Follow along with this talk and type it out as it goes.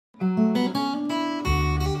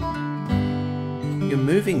You're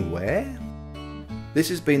moving where? This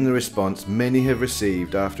has been the response many have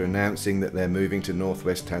received after announcing that they're moving to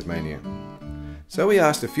northwest Tasmania. So we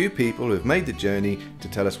asked a few people who have made the journey to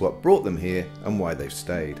tell us what brought them here and why they've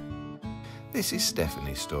stayed. This is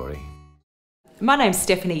Stephanie's story. My name's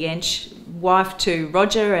Stephanie Jaensch, wife to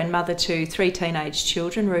Roger and mother to 3 teenage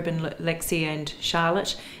children, Ruben, Lexi and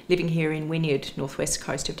Charlotte, living here in Wynyard, northwest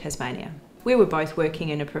coast of Tasmania. We were both working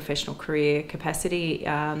in a professional career capacity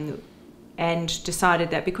and decided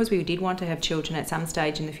that because we did want to have children at some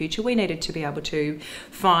stage in the future, we needed to be able to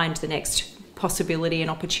find the next possibility and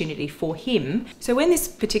opportunity for him. So when this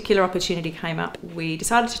particular opportunity came up, we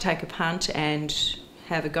decided to take a punt and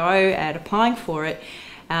have a go at applying for it.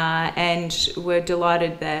 And we're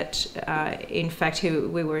delighted that, in fact,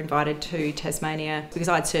 we were invited to Tasmania because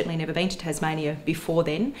I'd certainly never been to Tasmania before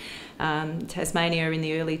then. Tasmania in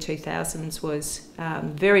the early 2000s was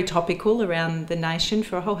very topical around the nation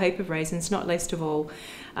for a whole heap of reasons, not least of all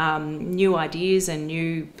new ideas and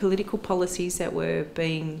new political policies that were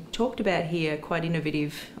being talked about here, quite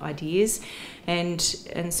innovative ideas. And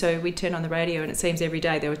so we turn on the radio and it seems every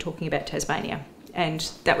day they were talking about Tasmania. And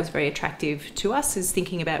that was very attractive to us, as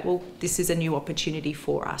thinking about, well, this is a new opportunity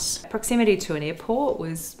for us. Proximity to an airport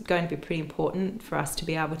was going to be pretty important for us to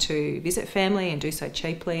be able to visit family and do so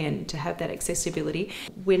cheaply and to have that accessibility.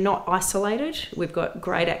 We're not isolated. We've got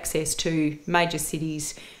great access to major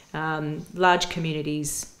cities, large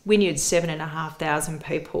communities. Wynyard's 7,500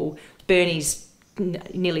 people, Burnie's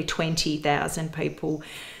nearly 20,000 people.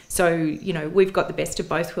 So, you know, we've got the best of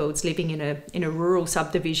both worlds, living in a rural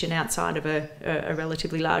subdivision outside of a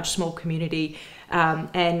relatively large, small community,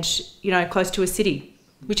 and, you know, close to a city,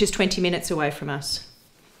 which is 20 minutes away from us.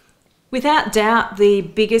 Without doubt, the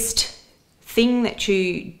biggest thing that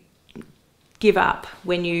you give up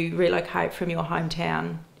when you relocate from your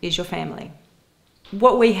hometown is your family.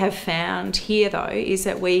 What we have found here, though, is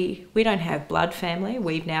that we don't have blood family.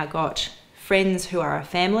 We've now got friends who are a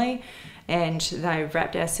family, and they've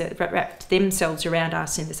wrapped themselves around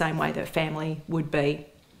us in the same way that family would be.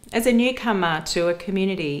 As a newcomer to a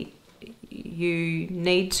community, you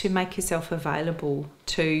need to make yourself available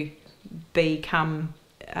to become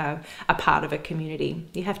a part of a community.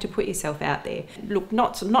 You have to put yourself out there. Look,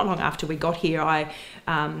 not long after we got here, I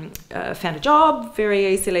found a job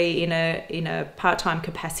very easily in a part-time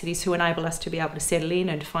capacity to enable us to be able to settle in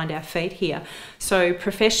and find our feet here. So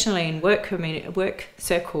professionally in work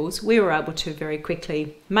circles, we were able to very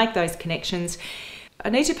quickly make those connections.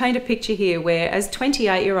 I need to paint a picture here where, as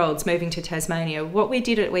 28-year-olds moving to Tasmania, what we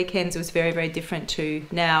did at weekends was very, very different to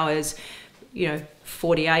now as, you know,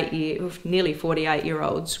 nearly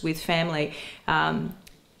 48-year-olds with family.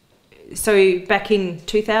 So back in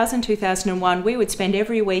 2001, we would spend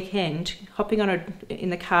every weekend hopping in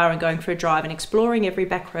the car and going for a drive and exploring every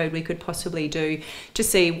back road we could possibly do to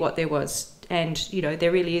see what there was. And, you know,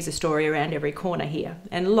 there really is a story around every corner here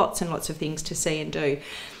and lots of things to see and do.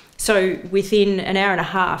 So within an hour and a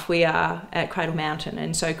half, we are at Cradle Mountain,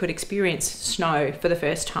 and so could experience snow for the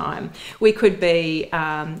first time. We could be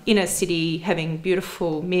in a city having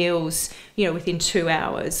beautiful meals, you know, within 2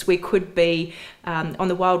 hours. We could be on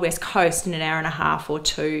the wild west coast in an hour and a half or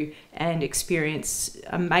two and experience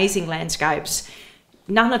amazing landscapes.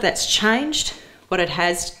 None of that's changed. What it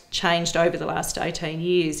has changed over the last 18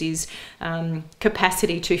 years is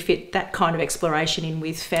capacity to fit that kind of exploration in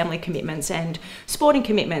with family commitments and sporting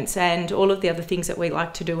commitments and all of the other things that we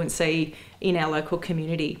like to do and see in our local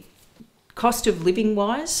community. Cost of living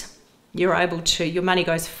wise, your money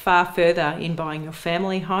goes far further in buying your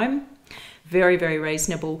family home. Very, very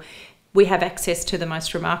reasonable. We have access to the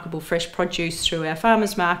most remarkable fresh produce through our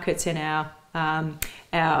farmers markets and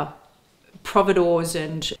our providors,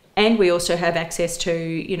 and we also have access to,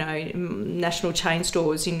 you know, national chain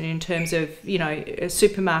stores in terms of, you know,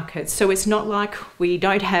 supermarkets. So it's not like we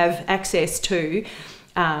don't have access to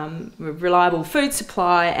reliable food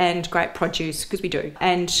supply and great produce, because we do,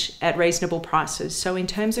 and at reasonable prices. So in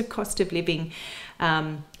terms of cost of living,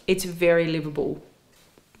 it's very livable.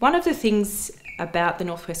 One of the things about the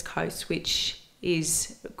Northwest Coast which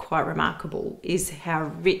is quite remarkable is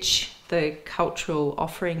how rich the cultural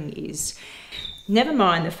offering is. Never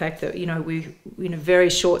mind the fact that, you know, we, in a very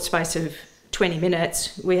short space of 20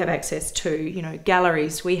 minutes, we have access to, you know,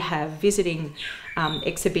 galleries, we have visiting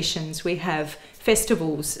exhibitions, we have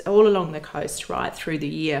festivals all along the coast right through the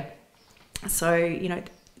year. So, you know,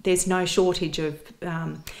 there's no shortage of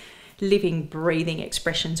living, breathing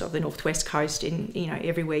expressions of the Northwest Coast in, you know,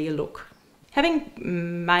 everywhere you look. Having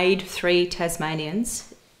made 3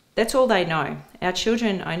 Tasmanians, that's all they know. Our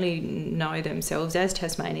children only know themselves as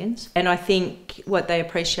Tasmanians. And I think what they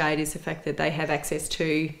appreciate is the fact that they have access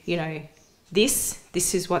to, you know, this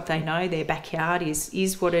is what they know. Their backyard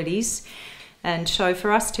is what it is. And so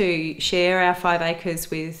for us to share our 5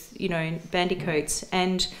 acres with, bandicoots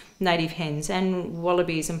and native hens and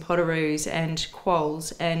wallabies and potoroos and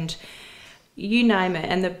quolls and you name it,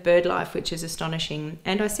 and the bird life, which is astonishing.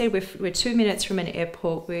 And I said we're 2 minutes from an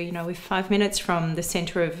airport. We're 5 minutes from the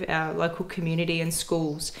centre of our local community and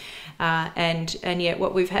schools, and yet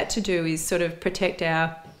what we've had to do is sort of protect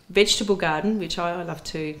our vegetable garden, which I love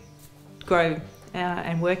to grow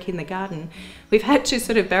and work in the garden. We've had to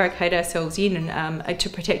sort of barricade ourselves in to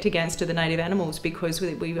protect against the native animals, because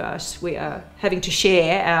we are having to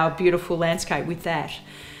share our beautiful landscape with that.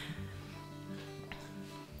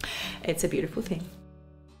 It's a beautiful thing.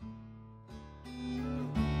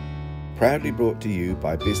 Proudly brought to you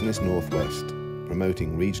by Business Northwest,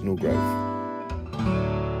 promoting regional growth.